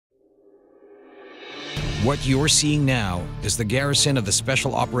What you're seeing now is the garrison of the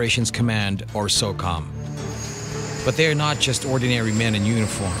Special Operations Command, or SOCOM. But they are not just ordinary men in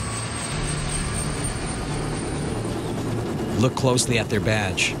uniform. Look closely at their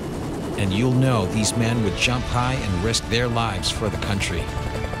badge, and you'll know these men would jump high and risk their lives for the country.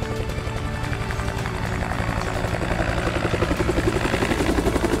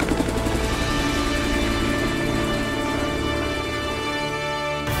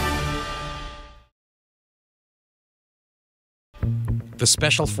 The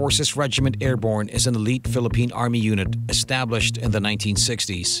Special Forces Regiment Airborne is an elite Philippine Army unit established in the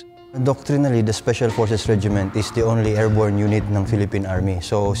 1960s. Doctrinally, the Special Forces Regiment is the only airborne unit ng Philippine Army.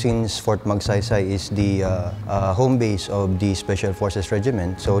 So since Fort Magsaysay is the home base of the Special Forces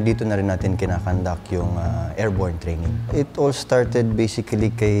Regiment, so dito na rin natin kinakandak yung airborne training. It all started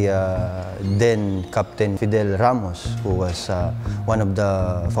basically kay then Captain Fidel Ramos, who was one of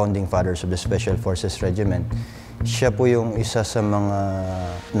the founding fathers of the Special Forces Regiment. Siya po yung isa sa mga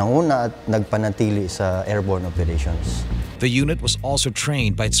nanguna at nagpanatili sa airborne operations. The unit was also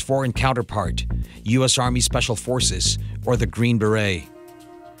trained by its foreign counterpart, U.S. Army Special Forces, or the Green Beret.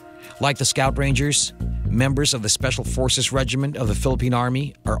 Like the Scout Rangers, members of the Special Forces Regiment of the Philippine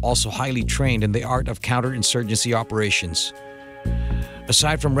Army are also highly trained in the art of counterinsurgency operations.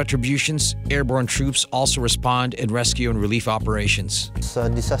 Aside from retributions, airborne troops also respond in rescue and relief operations. Sa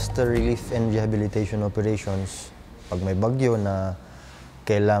disaster relief and rehabilitation operations, pag may bagyo na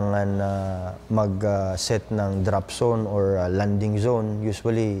kailangan mag-set ng drop zone or landing zone,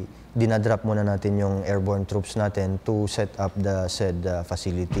 usually dinadrop muna natin yung airborne troops natin to set up the said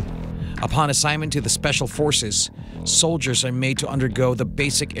facility. Upon assignment to the Special Forces, soldiers are made to undergo the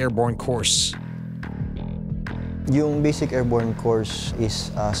basic airborne course. Yung basic airborne course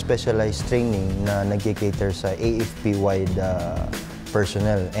is specialized training na nag-cater sa AFP-wide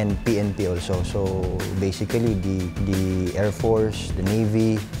personnel and PNP also. So basically the Air Force, the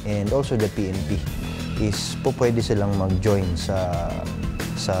Navy, and also the PNP is po pwede silang mag-join sa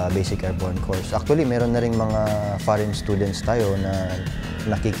basic airborne course. Actually, meron na rin mga foreign students tayo na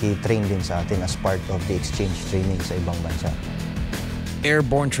nakiki-train din sa atin as part of the exchange training sa ibang bansa.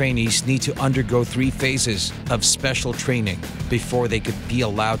 Airborne trainees need to undergo 3 phases of special training before they could be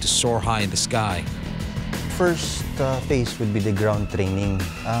allowed to soar high in the sky. First phase would be the ground training.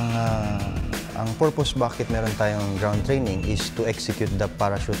 Ang purpose bakit meron tayong ground training is to execute the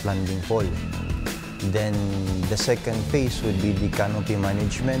parachute landing fall. Then the second phase would be the canopy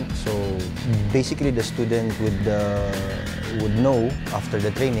management. So basically the student would know after the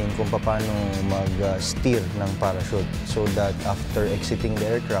training kung paano mag-steer ng parachute so that after exiting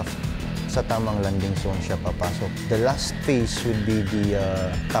the aircraft, sa tamang landing zone siya papasok. The last phase would be the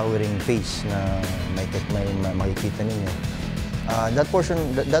towering phase na makikita ninyo.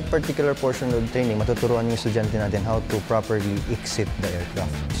 That particular portion of training, matuturuan yung estudyante natin how to properly exit the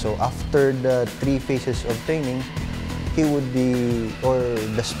aircraft. So after the 3 phases of training,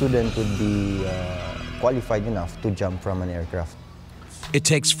 the student would be qualified enough to jump from an aircraft. It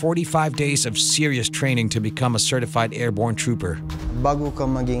takes 45 days of serious training to become a certified airborne trooper. Bago ka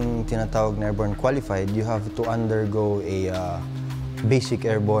maging tinatawag na airborne qualified, you have to undergo a basic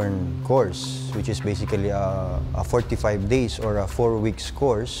airborne course, which is basically a 45 days or a 4 weeks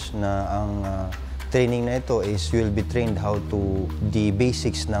course na ang training na ito is you will be trained how to the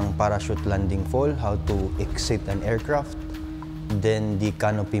basics ng parachute landing fall, how to exit an aircraft, then the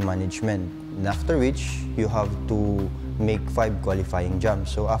canopy management. And after which, you have to make 5 qualifying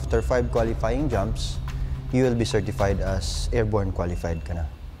jumps. So after 5 qualifying jumps, you will be certified as airborne qualified ka na.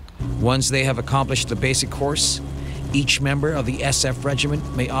 Once they have accomplished the basic course, each member of the SF regiment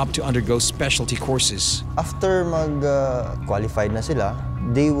may opt to undergo specialty courses. After mag-qualified na sila,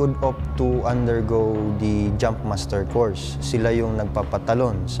 they would opt to undergo the jump master course. Sila yung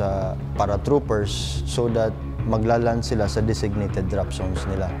nagpapatalon sa paratroopers so that maglaland sila sa designated drop zones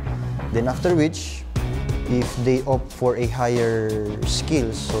nila. Then after which, if they opt for a higher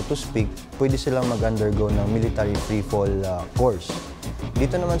skills, so to speak, pwede silang mag-undergo ng military freefall course.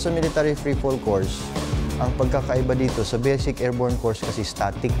 Dito naman sa military freefall course, ang pagkakaiba dito sa basic airborne course kasi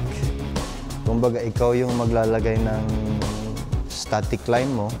static. Kumbaga, ikaw yung maglalagay ng static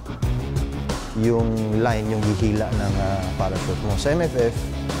line mo, yung line, yung hihila ng parachute mo. Sa MFF,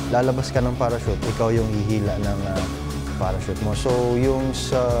 lalabas ka ng parachute, ikaw yung hihila ng parachute mo. So, yung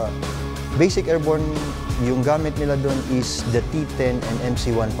sa basic airborne, yung gamit nila doon is the T10 and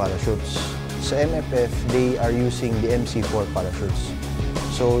MC1 parachutes. Sa MFF, they are using the MC4 parachutes.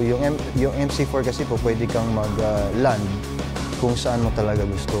 So, yung MC4 kasi po, pwede kang mag-land kung saan mo talaga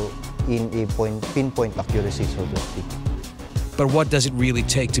gusto in a pinpoint accuracy, so to speak. But what does it really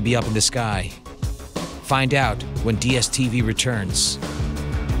take to be up in the sky? Find out when DSTV returns.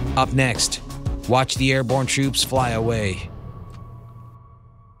 Up next, watch the airborne troops fly away.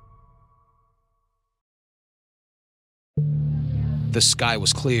 The sky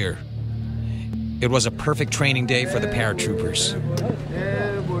was clear. It was a perfect training day for the paratroopers.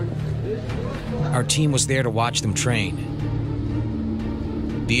 Our team was there to watch them train.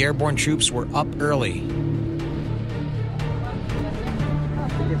 The airborne troops were up early.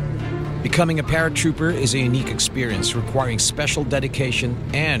 Becoming a paratrooper is a unique experience requiring special dedication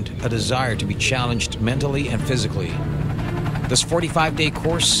and a desire to be challenged mentally and physically. This 45-day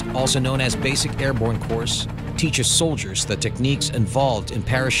course, also known as Basic Airborne Course, teaches soldiers the techniques involved in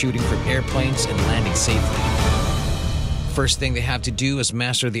parachuting from airplanes and landing safely. First thing they have to do is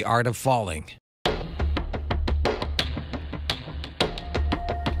master the art of falling.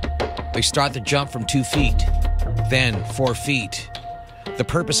 They start the jump from 2 feet, then 4 feet. The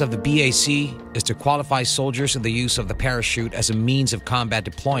purpose of the BAC is to qualify soldiers in the use of the parachute as a means of combat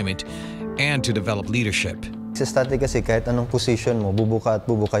deployment and to develop leadership. Sa static kasi kahit anong position mo, bubuka at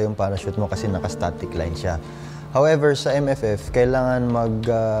bubuka yung parachute mo kasi naka-static line siya. However, sa MFF, kailangan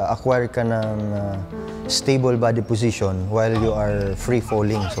mag-acquire ka ng stable body position while you are free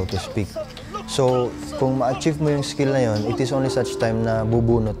falling, so to speak. So, kung ma-achieve mo yung skill na yun, it is only such time na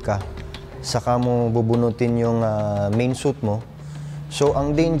bubunot ka. Saka mo bubunutin yung main suit mo. So,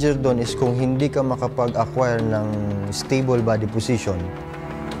 ang danger doon is kung hindi ka makapag-acquire ng stable body position,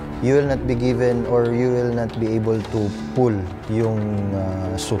 you will not be given or you will not be able to pull yung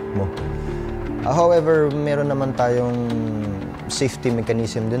suit mo. However, meron naman tayong safety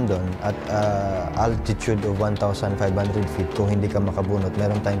mechanism din doon at altitude of 1,500 feet. Kung hindi ka makabunot,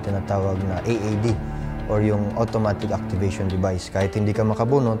 meron tayong tinatawag na AAD or yung automatic activation device. Kahit hindi ka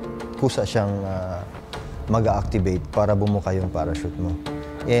makabunot, kusa siyang mag-activate para bumuka yung parachute mo.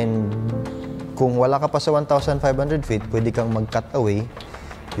 And kung wala ka pa sa 1,500 feet, pwede kang mag-cut away.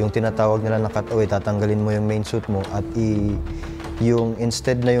 Yung tinatawag nila na cut away, tatanggalin mo yung main suit mo at yung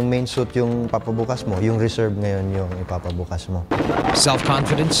instead na yung main suit yung papabukas mo, yung reserve ngayon yung ipapabukas mo.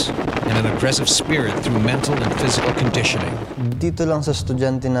 Self-confidence and an aggressive spirit through mental and physical conditioning. Dito lang sa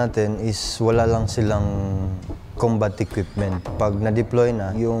estudyante natin is wala lang silang combat equipment. Pag na-deploy na,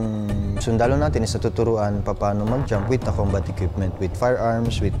 yung sundalo natin is natuturuan paano mag-jump with the combat equipment, with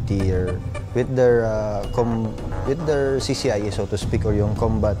firearms, with their CCIE, so to speak, or yung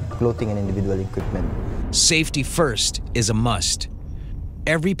combat clothing and individual equipment. Safety first is a must.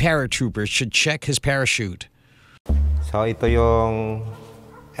 Every paratrooper should check his parachute. So ito yung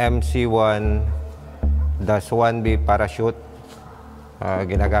MC1-1B parachute,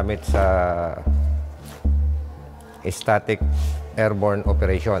 ginagamit sa static airborne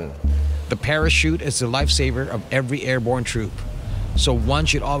operation. The parachute is the lifesaver of every airborne troop, so one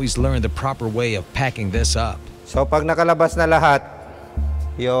should always learn the proper way of packing this up. So pag nakalabas na lahat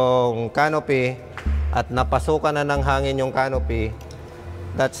yung canopy at napasukan na ng hangin yung canopy,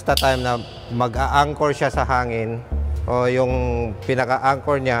 that's the time na mag-a-anchor siya sa hangin o yung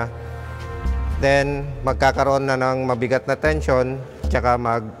pinaka-anchor niya, then magkakaroon na ng mabigat na tension, tsaka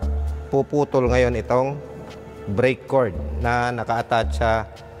magpuputol ngayon itong brake cord na naka-attach sa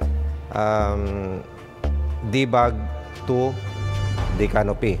D-bag to the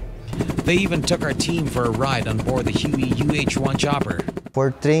canopy. They even took our team for a ride on board the Huey UH-1 chopper.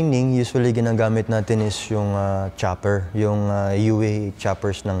 For training, usually ginagamit natin is yung chopper, yung UA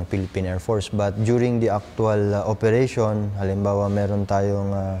choppers ng Philippine Air Force. But during the actual operation, halimbawa meron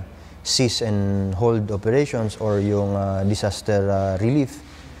tayong seize and hold operations or yung disaster relief,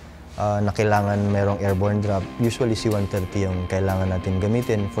 na kailangan merong airborne drop, usually C-130 yung kailangan natin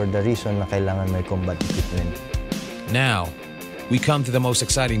gamitin for the reason na kailangan may combat equipment. Now, we come to the most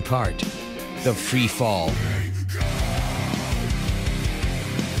exciting part, the free fall.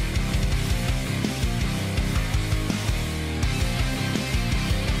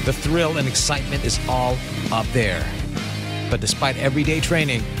 The thrill and excitement is all up there. But despite everyday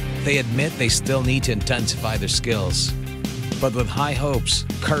training, they admit they still need to intensify their skills. But with high hopes,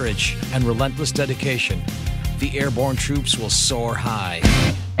 courage, and relentless dedication, the airborne troops will soar high.